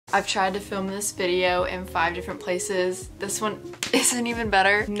I've tried to film this video in 5 different places. This one isn't even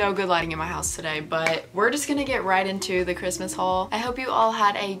better. No good lighting in my house today, but we're just gonna get right into the Christmas haul. I hope you all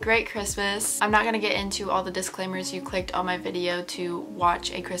had a great Christmas. I'm not gonna get into all the disclaimers you clicked on my video to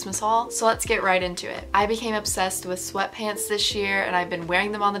watch a Christmas haul, so let's get right into it. I became obsessed with sweatpants this year and I've been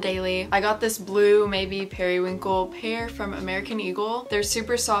wearing them on the daily. I got this blue, maybe periwinkle pair from American Eagle. They're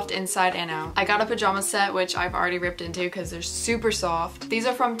super soft inside and out. I got a pajama set, which I've already ripped into because they're super soft. These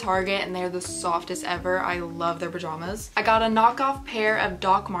are from Target and they're the softest ever. I love their pajamas. I got a knockoff pair of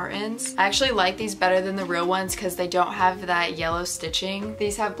Doc Martens. I actually like these better than the real ones because they don't have that yellow stitching.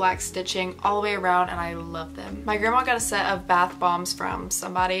 These have black stitching all the way around and I love them. My grandma got a set of bath bombs from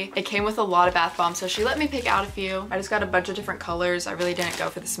somebody. It came with a lot of bath bombs, so she let me pick out a few. I just got a bunch of different colors. I really didn't go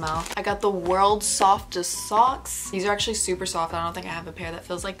for the smell. I got the world's softest socks. These are actually super soft. I don't think I have a pair that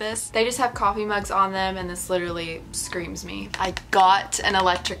feels like this. They just have coffee mugs on them and this literally screams me. I got an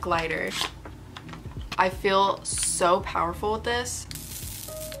electric lighter. I feel so powerful with this.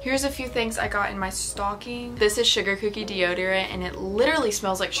 Here's a few things I got in my stocking. This is sugar cookie deodorant and it literally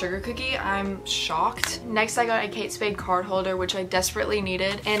smells like sugar cookie. I'm shocked. Next I got a Kate Spade card holder, which I desperately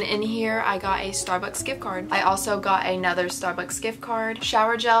needed. And in here I got a Starbucks gift card. I also got another Starbucks gift card.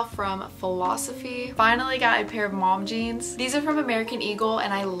 Shower gel from Philosophy. Finally got a pair of mom jeans. These are from American Eagle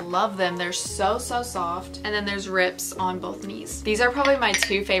and I love them. They're so soft. And then there's rips on both knees. These are probably my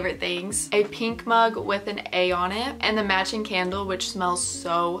 2 favorite things. A pink mug with an A on it and the matching candle, which smells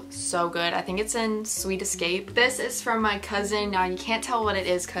so good. I think it's in Sweet Escape. This is from my cousin. Now you can't tell what it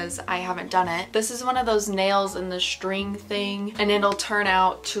is because I haven't done it. This is one of those nails in the string thing and it'll turn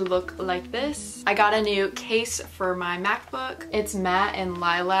out to look like this. I got a new case for my MacBook. It's matte and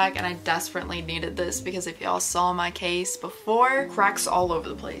lilac and I desperately needed this because if y'all saw my case before, cracks all over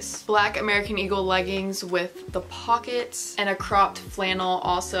the place. Black American Eagle leggings with the pockets and a cropped flannel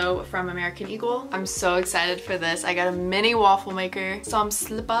also from American Eagle. I'm so excited for this. I got a mini waffle maker, some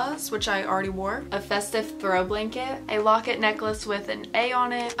slippers, which I already wore, a festive throw blanket, a locket necklace with an A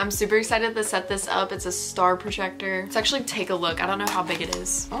on it. I'm super excited to set this up. It's a star projector. Let's actually take a look. I don't know how big it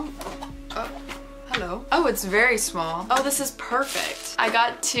is. Hello. Oh, it's very small. Oh, this is perfect. I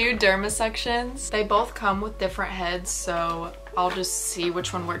got 2 dermisections. They both come with different heads, so I'll just see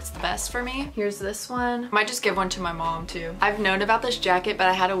which one works the best for me. Here's this one. Might just give one to my mom too. I've known about this jacket, but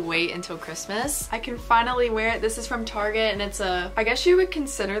I had to wait until Christmas. I can finally wear it. This is from Target and it's I guess you would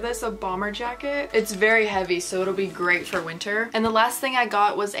consider this a bomber jacket. It's very heavy, so it'll be great for winter. And the last thing I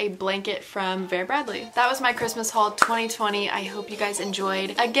got was a blanket from Vera Bradley. That was my Christmas haul 2020. I hope you guys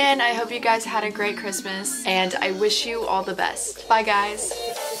enjoyed. Again, I hope you guys had a great Christmas and I wish you all the best. Bye guys.